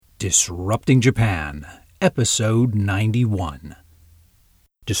Disrupting Japan, Episode 91.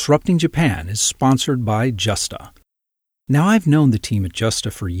 Disrupting Japan is sponsored by Justa. Now, I've known the team at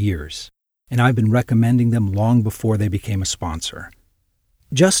Justa for years, and I've been recommending them long before they became a sponsor.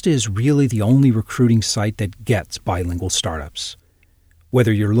 Justa is really the only recruiting site that gets bilingual startups.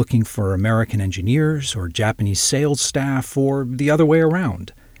 Whether you're looking for American engineers or Japanese sales staff or the other way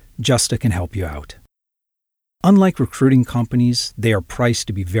around, Justa can help you out. Unlike recruiting companies, they are priced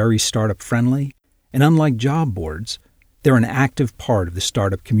to be very startup-friendly, and unlike job boards, they're an active part of the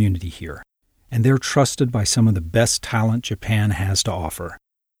startup community here, and they're trusted by some of the best talent Japan has to offer.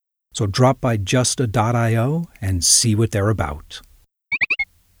 So drop by Justa.io and see what they're about.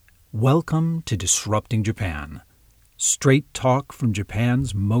 Welcome to Disrupting Japan, straight talk from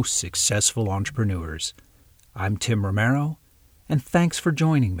Japan's most successful entrepreneurs. I'm Tim Romero, and thanks for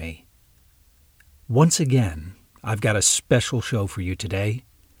joining me. Once again, I've got a special show for you today.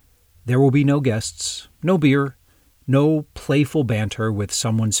 There will be no guests, no beer, no playful banter with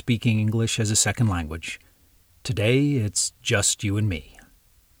someone speaking English as a second language. Today, it's just you and me.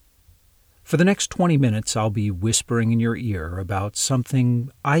 For the next 20 minutes, I'll be whispering in your ear about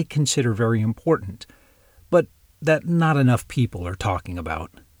something I consider very important, but that not enough people are talking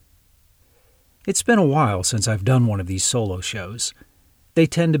about. It's been a while since I've done one of these solo shows. They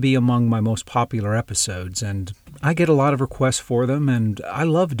tend to be among my most popular episodes, and I get a lot of requests for them, and I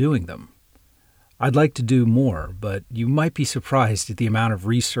love doing them. I'd like to do more, but you might be surprised at the amount of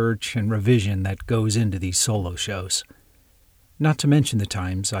research and revision that goes into these solo shows. Not to mention the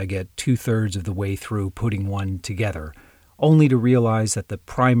times I get 2/3 of the way through putting one together, only to realize that the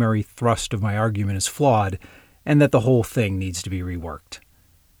primary thrust of my argument is flawed and that the whole thing needs to be reworked.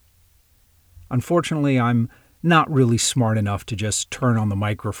 Unfortunately, I'm not really smart enough to just turn on the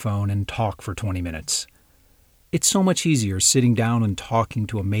microphone and talk for 20 minutes. It's so much easier sitting down and talking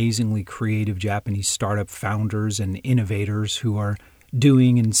to amazingly creative Japanese startup founders and innovators who are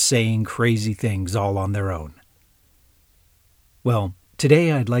doing and saying crazy things all on their own. Well,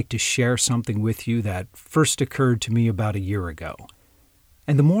 today I'd like to share something with you that first occurred to me about a year ago.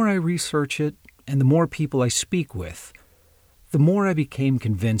 And the more I research it and the more people I speak with, the more I became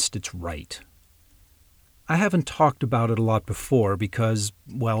convinced it's right. I haven't talked about it a lot before because,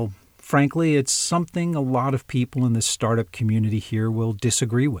 well, frankly, it's something a lot of people in the startup community here will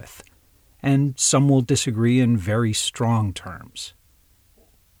disagree with, and some will disagree in very strong terms.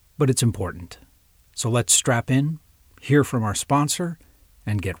 But it's important. So let's strap in, hear from our sponsor,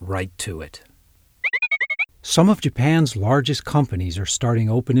 and get right to it. Some of Japan's largest companies are starting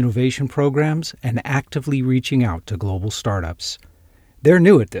open innovation programs and actively reaching out to global startups. They're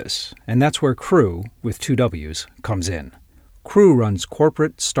new at this, and that's where Crew, with 2 W's, comes in. Crew runs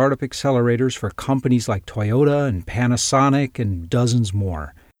corporate startup accelerators for companies like Toyota and Panasonic and dozens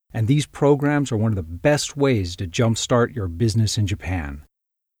more, and these programs are one of the best ways to jumpstart your business in Japan.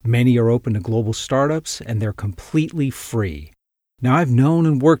 Many are open to global startups, and they're completely free. Now, I've known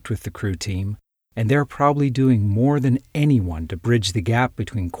and worked with the Crew team, and they're probably doing more than anyone to bridge the gap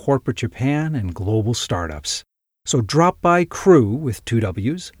between corporate Japan and global startups. So drop by Crew with 2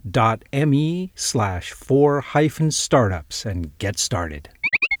 W's, .me/4-startups and get started.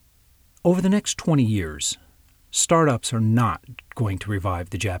 Over the next 20 years, startups are not going to revive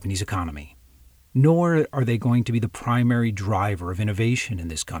the Japanese economy, nor are they going to be the primary driver of innovation in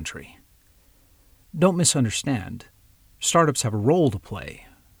this country. Don't misunderstand. Startups have a role to play,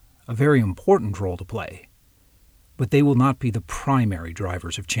 a very important role to play, but they will not be the primary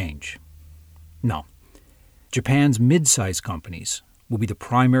drivers of change. No. Japan's mid-sized companies will be the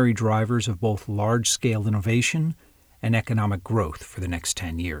primary drivers of both large-scale innovation and economic growth for the next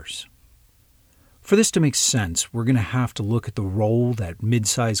 10 years. For this to make sense, we're going to have to look at the role that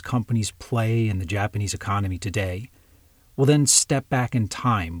mid-sized companies play in the Japanese economy today. We'll then step back in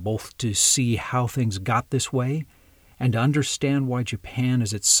time, both to see how things got this way and to understand why Japan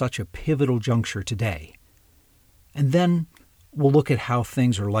is at such a pivotal juncture today. And then we'll look at how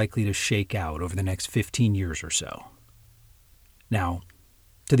things are likely to shake out over the next 15 years or so. Now,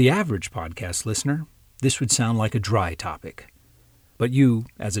 to the average podcast listener, this would sound like a dry topic. But you,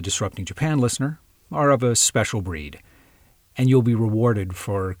 as a Disrupting Japan listener, are of a special breed, and you'll be rewarded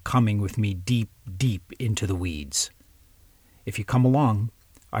for coming with me deep, deep into the weeds. If you come along,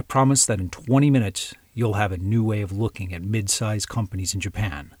 I promise that in 20 minutes, you'll have a new way of looking at mid-sized companies in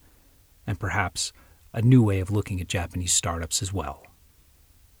Japan, and perhaps a new way of looking at Japanese startups as well.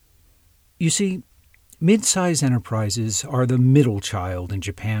 You see, mid-sized enterprises are the middle child in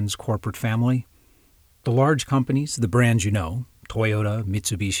Japan's corporate family. The large companies, the brands you know, Toyota,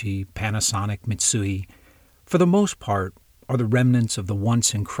 Mitsubishi, Panasonic, Mitsui, for the most part, are the remnants of the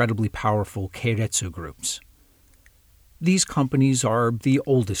once incredibly powerful keiretsu groups. These companies are the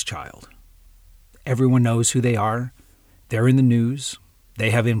oldest child. Everyone knows who they are. They're in the news. They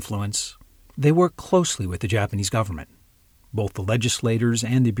have influence. They work closely with the Japanese government, both the legislators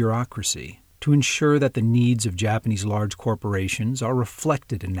and the bureaucracy, to ensure that the needs of Japanese large corporations are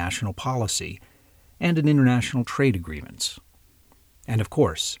reflected in national policy and in international trade agreements. And of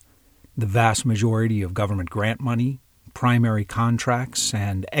course, the vast majority of government grant money, primary contracts,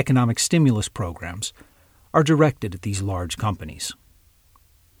 and economic stimulus programs are directed at these large companies.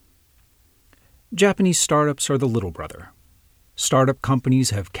 Japanese startups are the little brother. Startup companies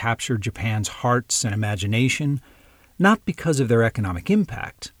have captured Japan's hearts and imagination, not because of their economic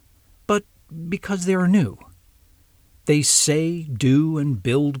impact, but because they are new. They say, do, and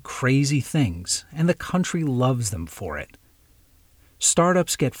build crazy things, and the country loves them for it.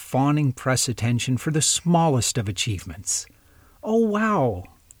 Startups get fawning press attention for the smallest of achievements. Oh, wow,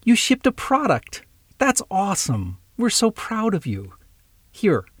 you shipped a product. That's awesome. We're so proud of you.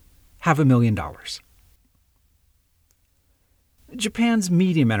 Here, have $1 million. Japan's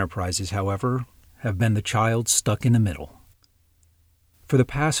medium enterprises, however, have been the child stuck in the middle. For the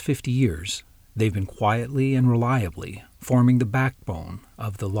past 50 years, they've been quietly and reliably forming the backbone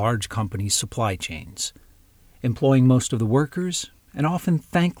of the large companies' supply chains, employing most of the workers and often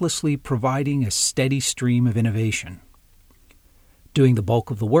thanklessly providing a steady stream of innovation, doing the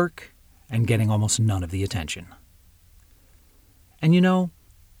bulk of the work and getting almost none of the attention. And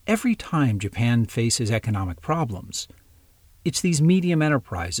every time Japan faces economic problems, it's these medium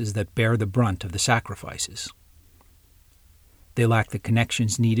enterprises that bear the brunt of the sacrifices. They lack the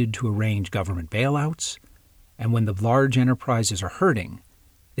connections needed to arrange government bailouts, and when the large enterprises are hurting,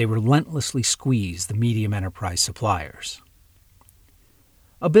 they relentlessly squeeze the medium enterprise suppliers.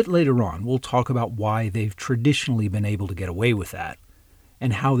 A bit later on, we'll talk about why they've traditionally been able to get away with that,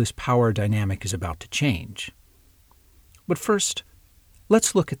 and how this power dynamic is about to change. But first,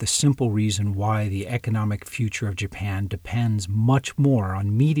 let's look at the simple reason why the economic future of Japan depends much more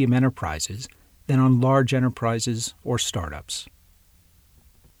on medium enterprises than on large enterprises or startups.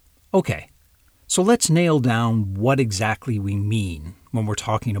 Okay, so let's nail down what exactly we mean when we're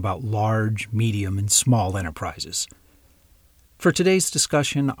talking about large, medium, and small enterprises. For today's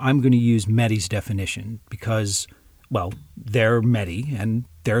discussion, I'm going to use METI's definition because, they're METI, and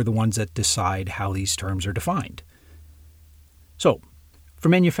they're the ones that decide how these terms are defined. So, for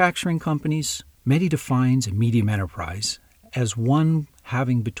manufacturing companies, METI defines a medium enterprise as one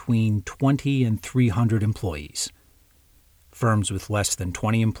having between 20 and 300 employees. Firms with less than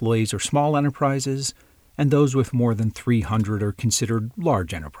 20 employees are small enterprises, and those with more than 300 are considered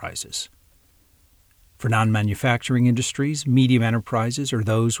large enterprises. For non-manufacturing industries, medium enterprises are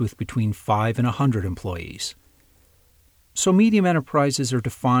those with between 5 and 100 employees. So medium enterprises are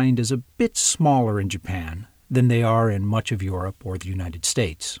defined as a bit smaller in Japan than they are in much of Europe or the United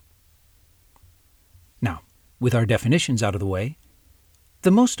States. Now, with our definitions out of the way,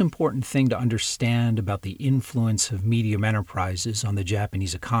 the most important thing to understand about the influence of medium enterprises on the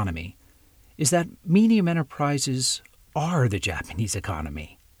Japanese economy is that medium enterprises are the Japanese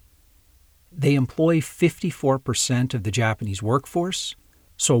economy. They employ 54% of the Japanese workforce,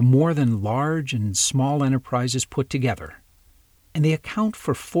 so more than large and small enterprises put together, and they account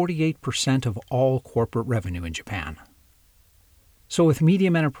for 48% of all corporate revenue in Japan. So with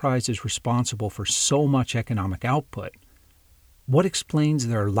medium enterprises responsible for so much economic output, what explains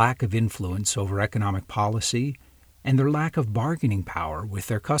their lack of influence over economic policy and their lack of bargaining power with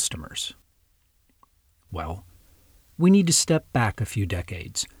their customers? Well, we need to step back a few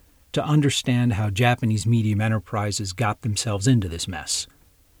decades to understand how Japanese medium enterprises got themselves into this mess.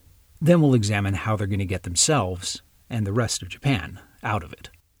 Then we'll examine how they're going to get themselves and the rest of Japan out of it.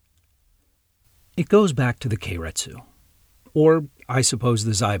 It goes back to the keiretsu, or I suppose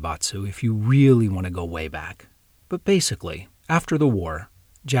the zaibatsu if you really want to go way back. But basically, after the war,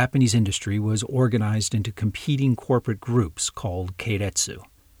 Japanese industry was organized into competing corporate groups called keiretsu.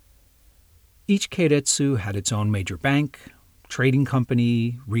 Each keiretsu had its own major bank, trading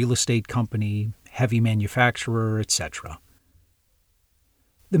company, real estate company, heavy manufacturer, etc.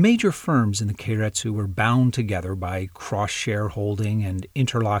 The major firms in the keiretsu were bound together by cross-shareholding and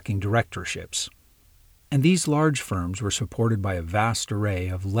interlocking directorships. And these large firms were supported by a vast array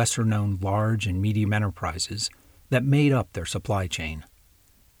of lesser-known large and medium enterprises that made up their supply chain.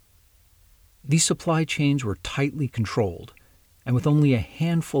 These supply chains were tightly controlled, and with only a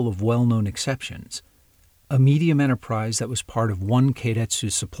handful of well-known exceptions, a medium enterprise that was part of one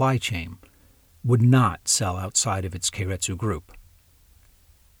keiretsu's supply chain would not sell outside of its keiretsu group.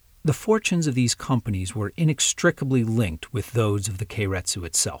 The fortunes of these companies were inextricably linked with those of the Keiretsu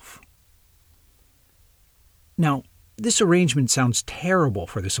itself. Now, this arrangement sounds terrible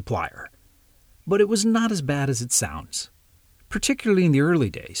for the supplier, but it was not as bad as it sounds. Particularly in the early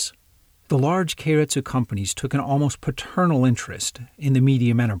days, the large Keiretsu companies took an almost paternal interest in the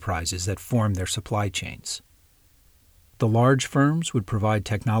medium enterprises that formed their supply chains. The large firms would provide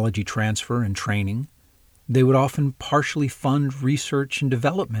technology transfer and training. They would often partially fund research and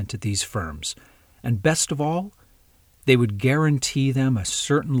development at these firms, and best of all, they would guarantee them a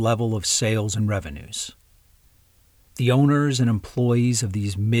certain level of sales and revenues. The owners and employees of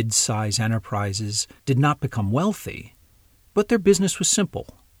these mid-size enterprises did not become wealthy, but their business was simple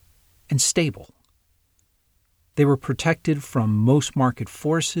and stable. They were protected from most market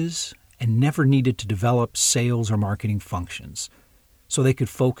forces and never needed to develop sales or marketing functions, so they could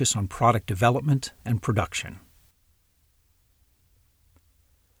focus on product development and production.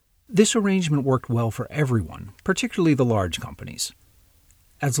 This arrangement worked well for everyone, particularly the large companies.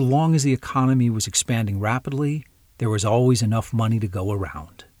 As long as the economy was expanding rapidly, there was always enough money to go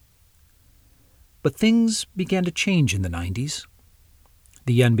around. But things began to change in the 90s.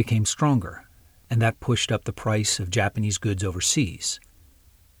 The yen became stronger, and that pushed up the price of Japanese goods overseas.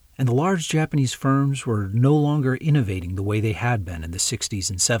 And the large Japanese firms were no longer innovating the way they had been in the 60s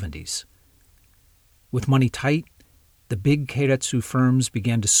and 70s. With money tight, the big Keiretsu firms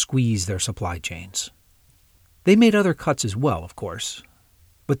began to squeeze their supply chains. They made other cuts as well, of course,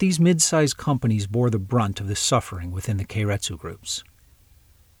 but these mid-sized companies bore the brunt of the suffering within the Keiretsu groups.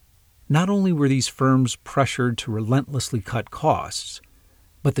 Not only were these firms pressured to relentlessly cut costs,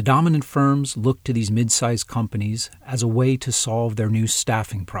 but the dominant firms looked to these mid-sized companies as a way to solve their new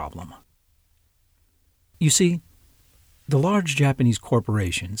staffing problem. You see, the large Japanese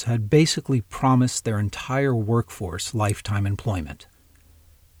corporations had basically promised their entire workforce lifetime employment.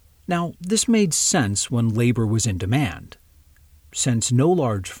 Now, this made sense when labor was in demand. Since no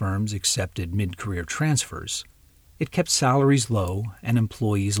large firms accepted mid-career transfers, it kept salaries low and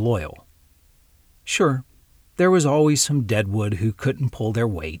employees loyal. Sure, there was always some deadwood who couldn't pull their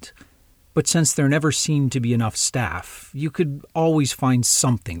weight, but since there never seemed to be enough staff, you could always find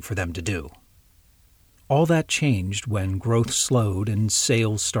something for them to do. All that changed when growth slowed and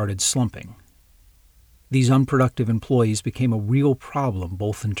sales started slumping. These unproductive employees became a real problem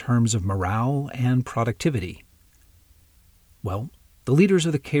both in terms of morale and productivity. Well, the leaders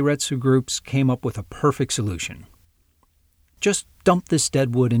of the Keiretsu groups came up with a perfect solution. Just dump this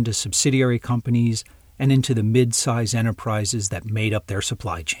deadwood into subsidiary companies and into the mid-size enterprises that made up their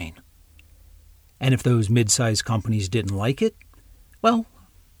supply chain. And if those mid-size companies didn't like it, well,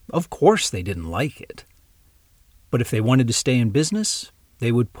 of course they didn't like it. But if they wanted to stay in business,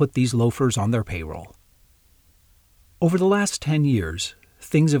 they would put these loafers on their payroll. Over the last 10 years,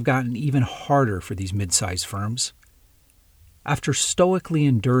 things have gotten even harder for these mid-size firms. After stoically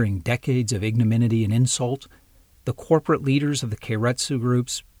enduring decades of ignominy and insult, the corporate leaders of the Keiretsu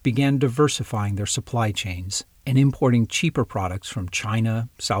groups began diversifying their supply chains and importing cheaper products from China,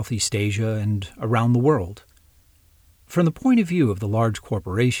 Southeast Asia, and around the world. From the point of view of the large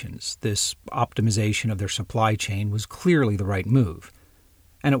corporations, this optimization of their supply chain was clearly the right move,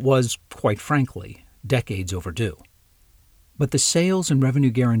 and it was, quite frankly, decades overdue. But the sales and revenue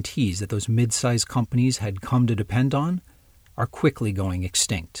guarantees that those mid-sized companies had come to depend on are quickly going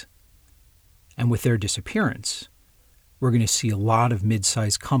extinct. And with their disappearance, we're going to see a lot of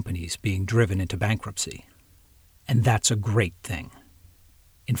mid-sized companies being driven into bankruptcy. And that's a great thing.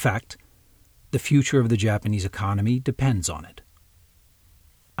 In fact, the future of the Japanese economy depends on it.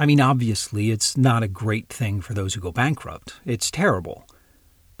 I mean, obviously, it's not a great thing for those who go bankrupt. It's terrible.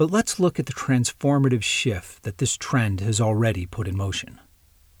 But let's look at the transformative shift that this trend has already put in motion.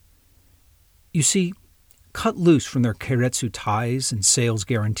 You see, cut loose from their Keiretsu ties and sales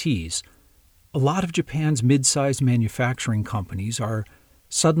guarantees, a lot of Japan's mid-sized manufacturing companies are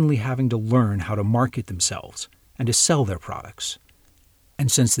suddenly having to learn how to market themselves and to sell their products. And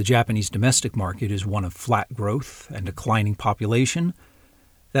since the Japanese domestic market is one of flat growth and declining population,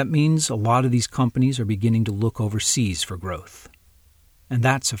 that means a lot of these companies are beginning to look overseas for growth. And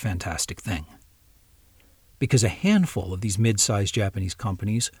that's a fantastic thing. Because a handful of these mid-sized Japanese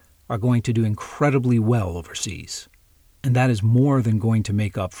companies are going to do incredibly well overseas. And that is more than going to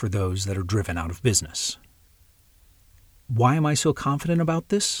make up for those that are driven out of business. Why am I so confident about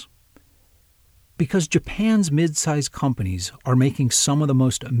this? Because Japan's mid-sized companies are making some of the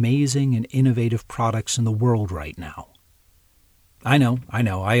most amazing and innovative products in the world right now. I know,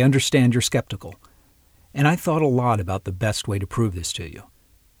 I understand you're skeptical. And I thought a lot about the best way to prove this to you.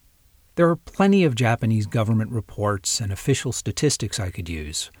 There are plenty of Japanese government reports and official statistics I could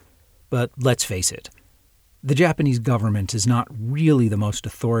use, but let's face it, the Japanese government is not really the most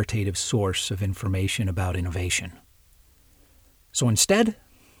authoritative source of information about innovation. So instead,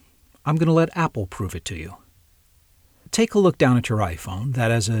 I'm going to let Apple prove it to you. Take a look down at your iPhone that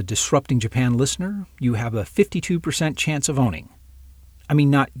as a Disrupting Japan listener, you have a 52% chance of owning. I mean,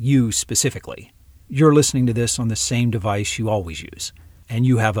 not you specifically. You're listening to this on the same device you always use, and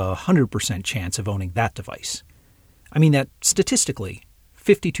you have a 100% chance of owning that device. I mean that statistically,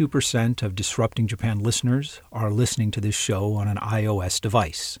 52% of Disrupting Japan listeners are listening to this show on an iOS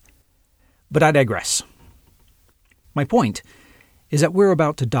device. But I digress. My point is that we're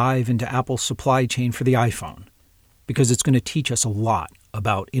about to dive into Apple's supply chain for the iPhone, because it's going to teach us a lot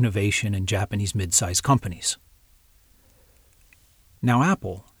about innovation in Japanese mid-sized companies. Now,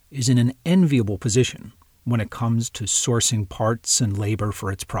 Apple is in an enviable position when it comes to sourcing parts and labor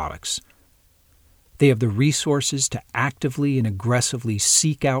for its products. They have the resources to actively and aggressively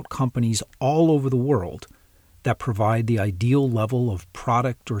seek out companies all over the world that provide the ideal level of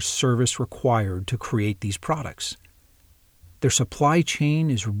product or service required to create these products. Their supply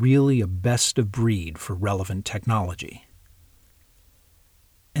chain is really a best of breed for relevant technology.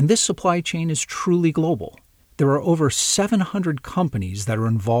 And this supply chain is truly global. There are over 700 companies that are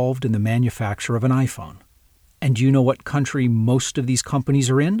involved in the manufacture of an iPhone. And do you know what country most of these companies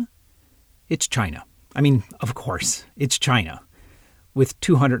are in? It's China. I mean, of course, it's China, with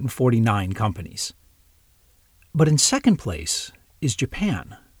 249 companies. But in second place is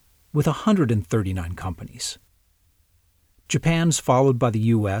Japan, with 139 companies. Japan's followed by the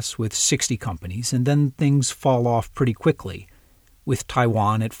U.S. with 60 companies, and then things fall off pretty quickly, with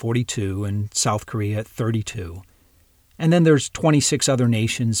Taiwan at 42 and South Korea at 32. And then there's 26 other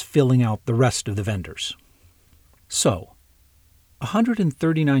nations filling out the rest of the vendors. So,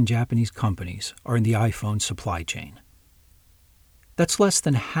 139 Japanese companies are in the iPhone supply chain. That's less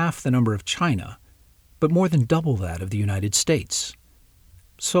than half the number of China, but more than double that of the United States.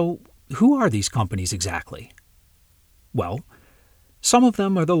 So, who are these companies exactly? Well, some of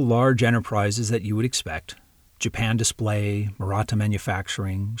them are the large enterprises that you would expect: Japan Display, Murata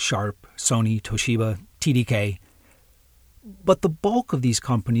Manufacturing, Sharp, Sony, Toshiba, TDK. But the bulk of these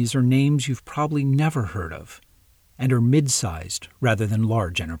companies are names you've probably never heard of, and are mid-sized rather than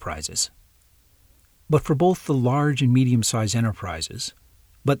large enterprises. But for both the large and medium-sized enterprises,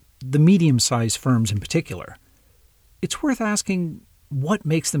 but the medium-sized firms in particular, it's worth asking what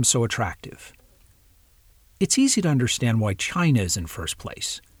makes them so attractive. It's easy to understand why China is in first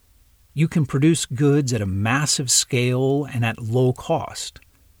place. You can produce goods at a massive scale and at low cost.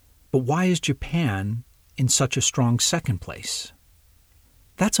 But why is Japan in such a strong second place?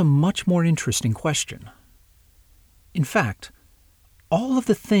 That's a much more interesting question. In fact, all of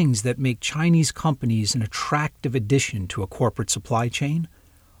the things that make Chinese companies an attractive addition to a corporate supply chain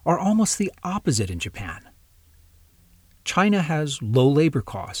are almost the opposite in Japan. China has low labor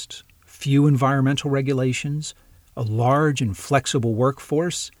costs, few environmental regulations, a large and flexible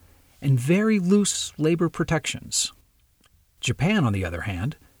workforce, and very loose labor protections. Japan, on the other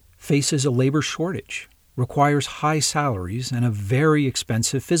hand, faces a labor shortage, requires high salaries, and a very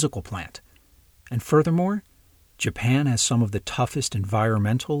expensive physical plant. And furthermore, Japan has some of the toughest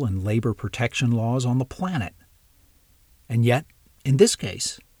environmental and labor protection laws on the planet. And yet, in this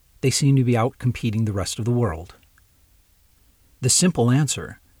case, they seem to be outcompeting the rest of the world. The simple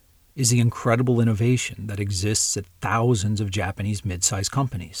answer is the incredible innovation that exists at thousands of Japanese mid-sized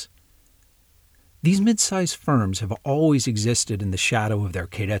companies. These mid-sized firms have always existed in the shadow of their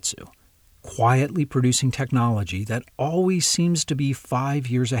keiretsu, quietly producing technology that always seems to be 5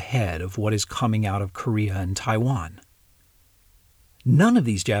 years ahead of what is coming out of Korea and Taiwan. None of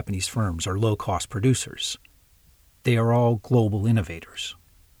these Japanese firms are low-cost producers. They are all global innovators.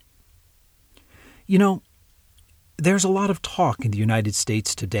 You know, there's a lot of talk in the United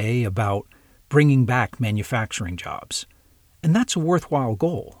States today about bringing back manufacturing jobs, and that's a worthwhile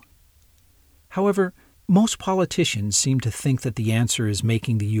goal. However, most politicians seem to think that the answer is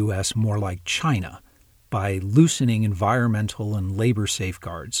making the U.S. more like China by loosening environmental and labor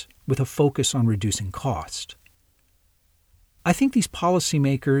safeguards with a focus on reducing cost. I think these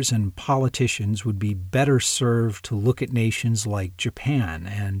policymakers and politicians would be better served to look at nations like Japan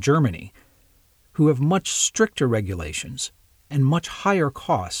and Germany, who have much stricter regulations and much higher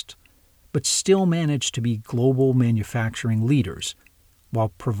cost, but still manage to be global manufacturing leaders while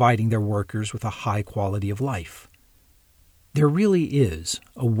providing their workers with a high quality of life. There really is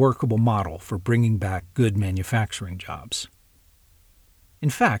a workable model for bringing back good manufacturing jobs. In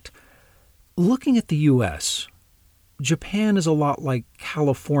fact, looking at the U.S., Japan is a lot like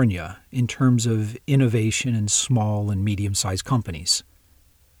California in terms of innovation in small and medium-sized companies.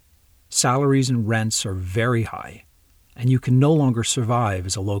 Salaries and rents are very high, and you can no longer survive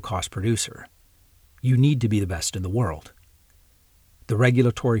as a low-cost producer. You need to be the best in the world. The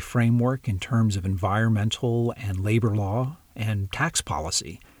regulatory framework in terms of environmental and labor law and tax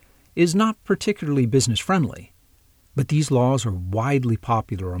policy is not particularly business-friendly, but these laws are widely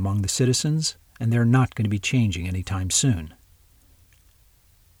popular among the citizens, and they're not going to be changing anytime soon.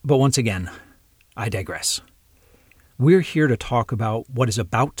 But once again, I digress. We're here to talk about what is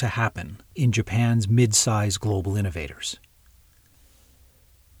about to happen in Japan's mid-sized global innovators.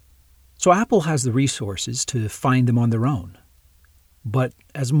 So Apple has the resources to find them on their own. But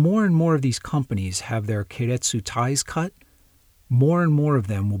as more and more of these companies have their keiretsu ties cut, more and more of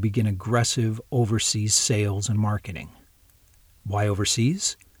them will begin aggressive overseas sales and marketing. Why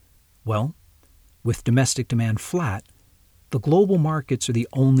overseas? Well, with domestic demand flat, the global markets are the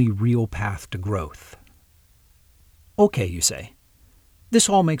only real path to growth. Okay, you say. This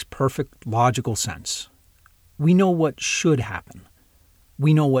all makes perfect logical sense. We know what should happen.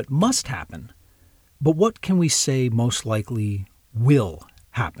 We know what must happen. But what can we say most likely will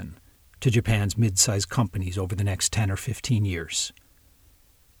happen to Japan's mid-sized companies over the next 10 or 15 years?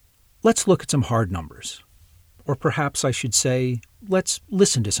 Let's look at some hard numbers. Or perhaps I should say, let's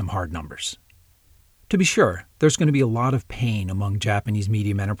listen to some hard numbers. To be sure, there's going to be a lot of pain among Japanese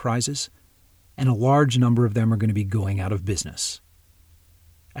medium enterprises, and a large number of them are going to be going out of business.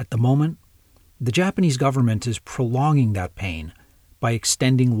 At the moment, the Japanese government is prolonging that pain by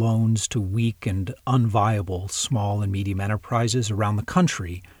extending loans to weak and unviable small and medium enterprises around the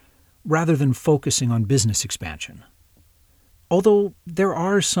country rather than focusing on business expansion. Although there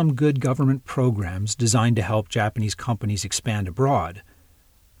are some good government programs designed to help Japanese companies expand abroad,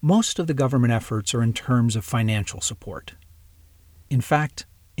 most of the government efforts are in terms of financial support. In fact,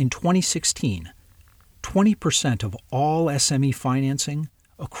 in 2016, 20% of all SME financing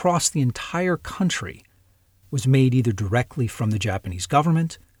across the entire country was made either directly from the Japanese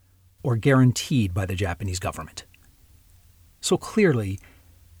government or guaranteed by the Japanese government. So clearly,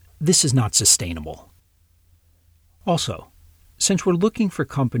 this is not sustainable. Also, since we're looking for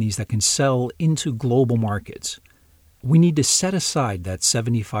companies that can sell into global markets, we need to set aside that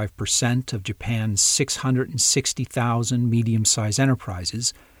 75% of Japan's 660,000 medium-sized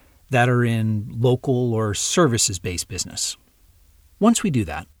enterprises that are in local or services-based business. Once we do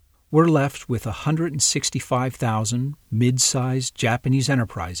that, we're left with 165,000 mid-sized Japanese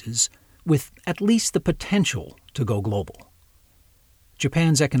enterprises with at least the potential to go global.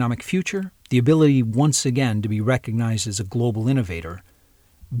 Japan's economic future, the ability once again to be recognized as a global innovator,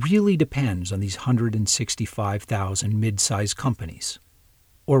 really depends on these 165,000 mid-sized companies,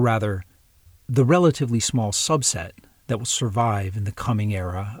 or rather, the relatively small subset that will survive in the coming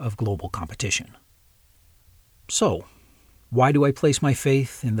era of global competition. So, why do I place my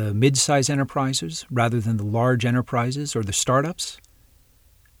faith in the mid-sized enterprises rather than the large enterprises or the startups?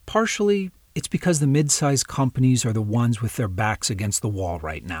 Partially, it's because the mid-sized companies are the ones with their backs against the wall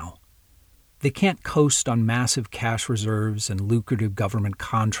right now. They can't coast on massive cash reserves and lucrative government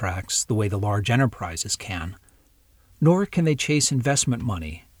contracts the way the large enterprises can, nor can they chase investment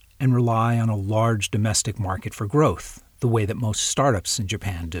money and rely on a large domestic market for growth the way that most startups in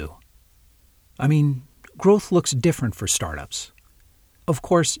Japan do. I mean, growth looks different for startups. Of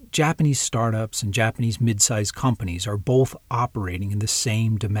course, Japanese startups and Japanese mid-sized companies are both operating in the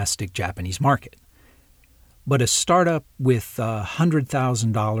same domestic Japanese market. But a startup with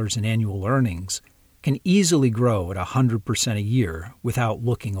 $100,000 in annual earnings can easily grow at 100% a year without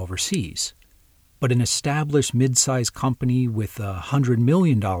looking overseas. But an established mid-sized company with $100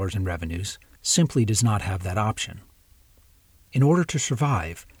 million in revenues simply does not have that option. In order to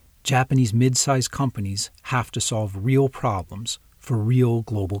survive, Japanese mid-sized companies have to solve real problems for real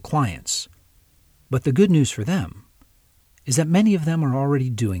global clients. But the good news for them is that many of them are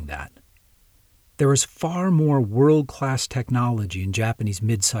already doing that. There is far more world-class technology in Japanese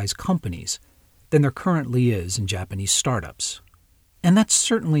mid-sized companies than there currently is in Japanese startups. And that's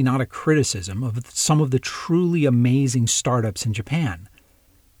certainly not a criticism of some of the truly amazing startups in Japan.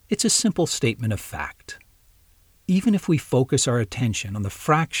 It's a simple statement of fact. Even if we focus our attention on the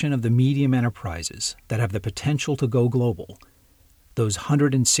fraction of the medium enterprises that have the potential to go global, those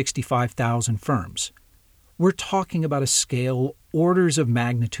 165,000 firms, we're talking about a scale orders of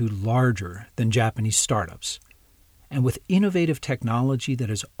magnitude larger than Japanese startups, and with innovative technology that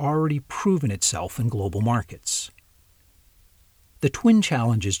has already proven itself in global markets. The twin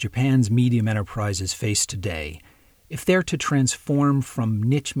challenges Japan's medium enterprises face today, if they're to transform from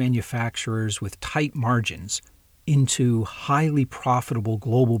niche manufacturers with tight margins into highly profitable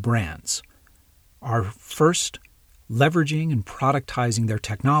global brands, are first, leveraging and productizing their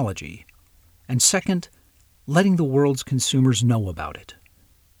technology, and second, letting the world's consumers know about it.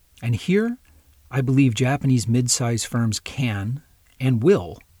 And here, I believe Japanese mid-size firms can and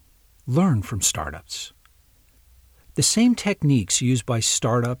will learn from startups. The same techniques used by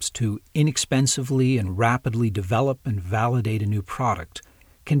startups to inexpensively and rapidly develop and validate a new product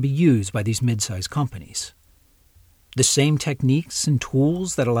can be used by these mid-size companies. The same techniques and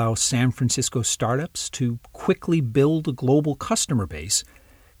tools that allow San Francisco startups to quickly build a global customer base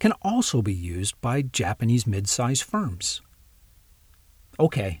can also be used by Japanese mid-size firms.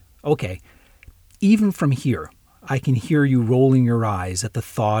 Okay. Even from here, I can hear you rolling your eyes at the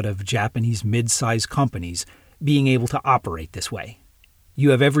thought of Japanese mid-size companies being able to operate this way.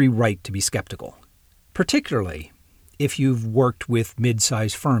 You have every right to be skeptical, particularly if you've worked with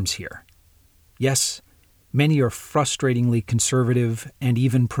mid-size firms here. Yes, many are frustratingly conservative and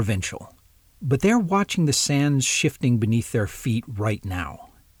even provincial, but they're watching the sands shifting beneath their feet right now.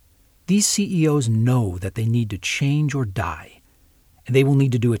 These CEOs know that they need to change or die, and they will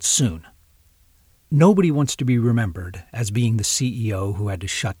need to do it soon. Nobody wants to be remembered as being the CEO who had to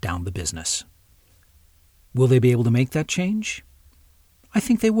shut down the business. Will they be able to make that change? I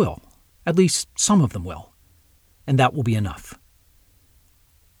think they will. At least some of them will. And that will be enough.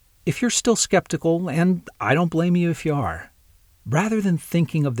 If you're still skeptical, and I don't blame you if you are, rather than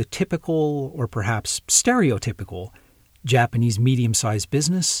thinking of the typical or perhaps stereotypical Japanese medium-sized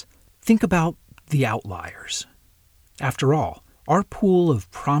business, think about the outliers. After all, our pool of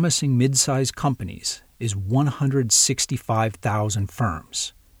promising mid-sized companies is 165,000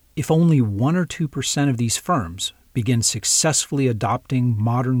 firms. If only 1 or 2% of these firms begin successfully adopting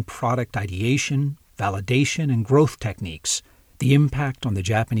modern product ideation, validation, and growth techniques, the impact on the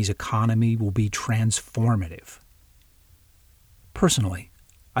Japanese economy will be transformative. Personally,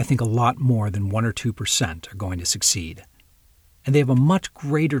 I think a lot more than 1 or 2% are going to succeed, and they have a much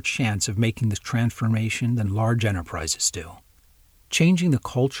greater chance of making this transformation than large enterprises do. Changing the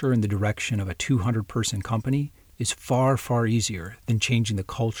culture in the direction of a 200-person company is far, far easier than changing the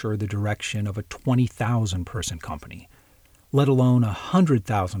culture or the direction of a 20,000-person company, let alone a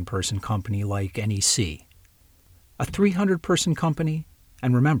 100,000-person company like NEC. A 300-person company,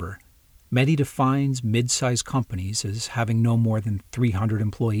 and remember, METI defines mid-sized companies as having no more than 300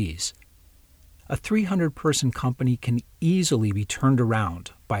 employees. A 300-person company can easily be turned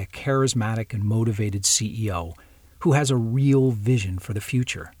around by a charismatic and motivated CEO who has a real vision for the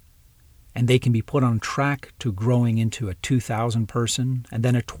future. And they can be put on track to growing into a 2,000-person and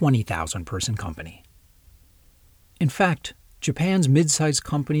then a 20,000-person company. In fact, Japan's mid-sized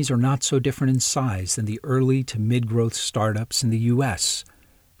companies are not so different in size than the early to mid-growth startups in the U.S.,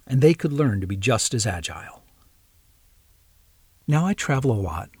 and they could learn to be just as agile. Now I travel a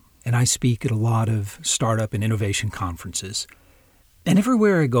lot, and I speak at a lot of startup and innovation conferences. And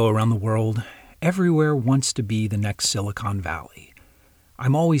everywhere I go around the world, everywhere wants to be the next Silicon Valley.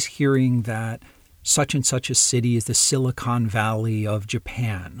 I'm always hearing that such and such a city is the Silicon Valley of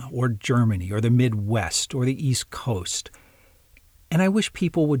Japan or Germany or the Midwest or the East Coast. And I wish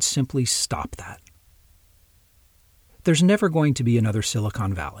people would simply stop that. There's never going to be another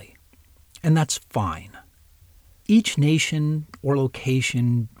Silicon Valley, and that's fine. Each nation or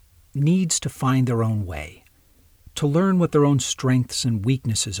location needs to find their own way, to learn what their own strengths and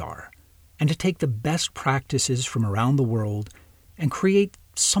weaknesses are, and to take the best practices from around the world and create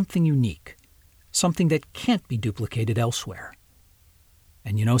something unique, something that can't be duplicated elsewhere.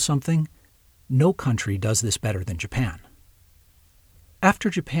 And you know something? No country does this better than Japan.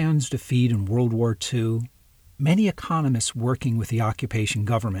 After Japan's defeat in World War II, many economists working with the occupation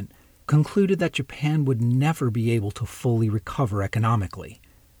government concluded that Japan would never be able to fully recover economically.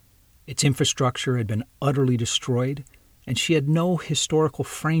 Its infrastructure had been utterly destroyed, and she had no historical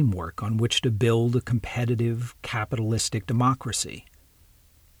framework on which to build a competitive, capitalistic democracy.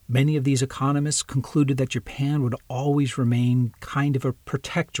 Many of these economists concluded that Japan would always remain kind of a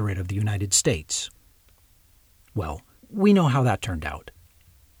protectorate of the United States. Well, we know how that turned out.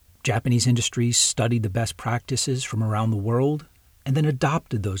 Japanese industries studied the best practices from around the world and then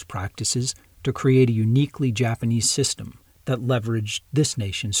adopted those practices to create a uniquely Japanese system that leveraged this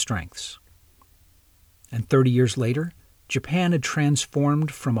nation's strengths. And 30 years later, Japan had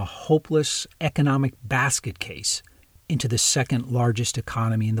transformed from a hopeless economic basket case into the second largest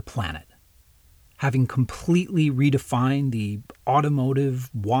economy in the planet, having completely redefined the automotive,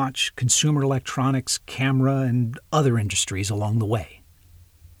 watch, consumer electronics, camera, and other industries along the way.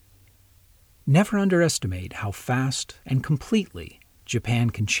 Never underestimate how fast and completely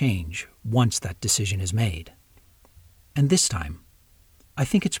Japan can change once that decision is made. And this time, I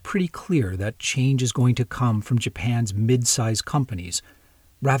think it's pretty clear that change is going to come from Japan's mid-sized companies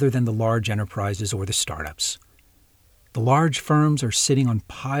rather than the large enterprises or the startups. The large firms are sitting on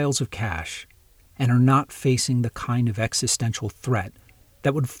piles of cash and are not facing the kind of existential threat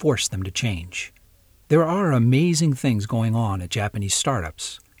that would force them to change. There are amazing things going on at Japanese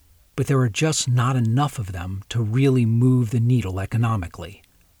startups, but there are just not enough of them to really move the needle economically.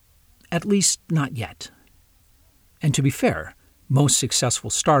 At least not yet. And to be fair, most successful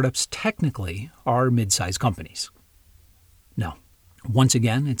startups technically are mid-sized companies. No, once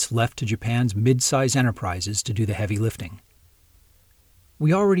again, it's left to Japan's mid-sized enterprises to do the heavy lifting.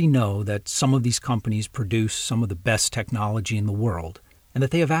 We already know that some of these companies produce some of the best technology in the world, and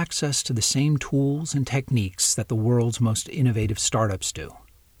that they have access to the same tools and techniques that the world's most innovative startups do.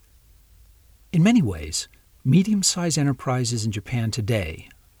 In many ways, medium-sized enterprises in Japan today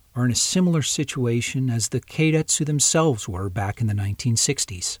are in a similar situation as the keiretsu themselves were back in the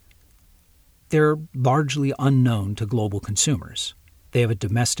 1960s. They're largely unknown to global consumers. They have a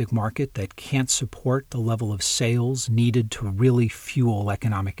domestic market that can't support the level of sales needed to really fuel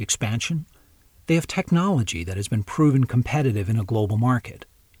economic expansion. They have technology that has been proven competitive in a global market.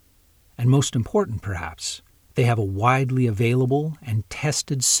 And most important, perhaps, they have a widely available and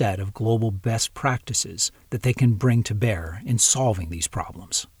tested set of global best practices that they can bring to bear in solving these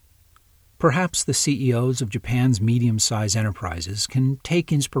problems. Perhaps the CEOs of Japan's medium-sized enterprises can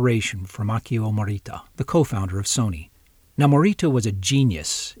take inspiration from Akio Morita, the co-founder of Sony. Now, Morita was a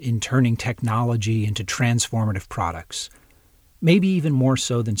genius in turning technology into transformative products, maybe even more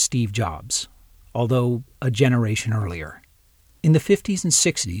so than Steve Jobs, although a generation earlier. In the 50s and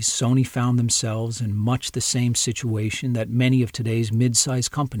 60s, Sony found themselves in much the same situation that many of today's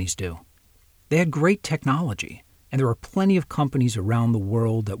mid-sized companies do. They had great technology, and there were plenty of companies around the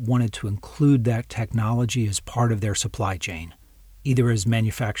world that wanted to include that technology as part of their supply chain, either as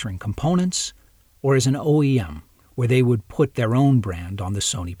manufacturing components or as an OEM, where they would put their own brand on the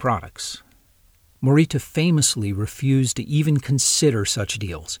Sony products. Morita famously refused to even consider such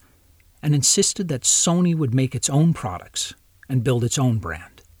deals and insisted that Sony would make its own products and build its own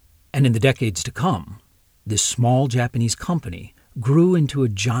brand. And in the decades to come, this small Japanese company grew into a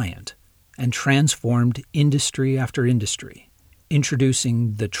giant and transformed industry after industry,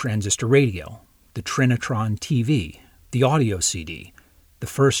 introducing the transistor radio, the Trinitron TV, the audio CD, the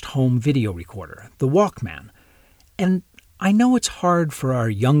first home video recorder, the Walkman. And I know it's hard for our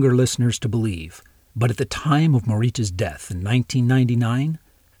younger listeners to believe, but at the time of Morita's death in 1999,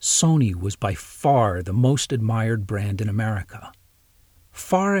 Sony was by far the most admired brand in America,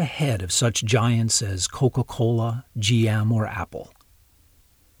 far ahead of such giants as Coca-Cola, GM, or Apple.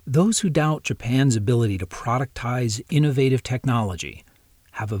 Those who doubt Japan's ability to productize innovative technology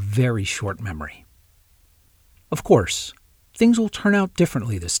have a very short memory. Of course, things will turn out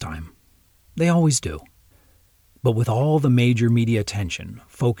differently this time. They always do. But with all the major media attention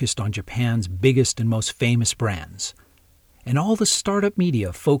focused on Japan's biggest and most famous brands, and all the startup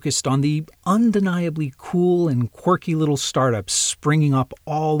media focused on the undeniably cool and quirky little startups springing up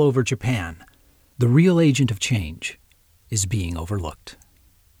all over Japan, the real agent of change is being overlooked.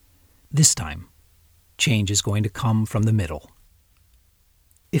 This time, change is going to come from the middle.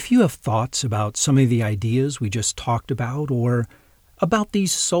 If you have thoughts about some of the ideas we just talked about, or about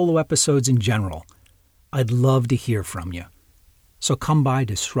these solo episodes in general, I'd love to hear from you. So come by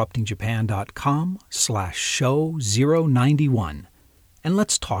disruptingjapan.com/show091 and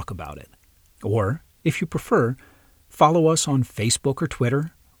let's talk about it. Or, if you prefer, follow us on Facebook or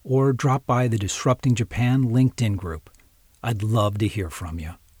Twitter, or drop by the Disrupting Japan LinkedIn group. I'd love to hear from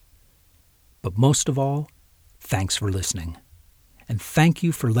you. But most of all, thanks for listening. And thank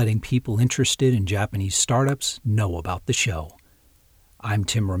you for letting people interested in Japanese startups know about the show. I'm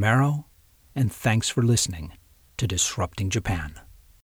Tim Romero, and thanks for listening to Disrupting Japan.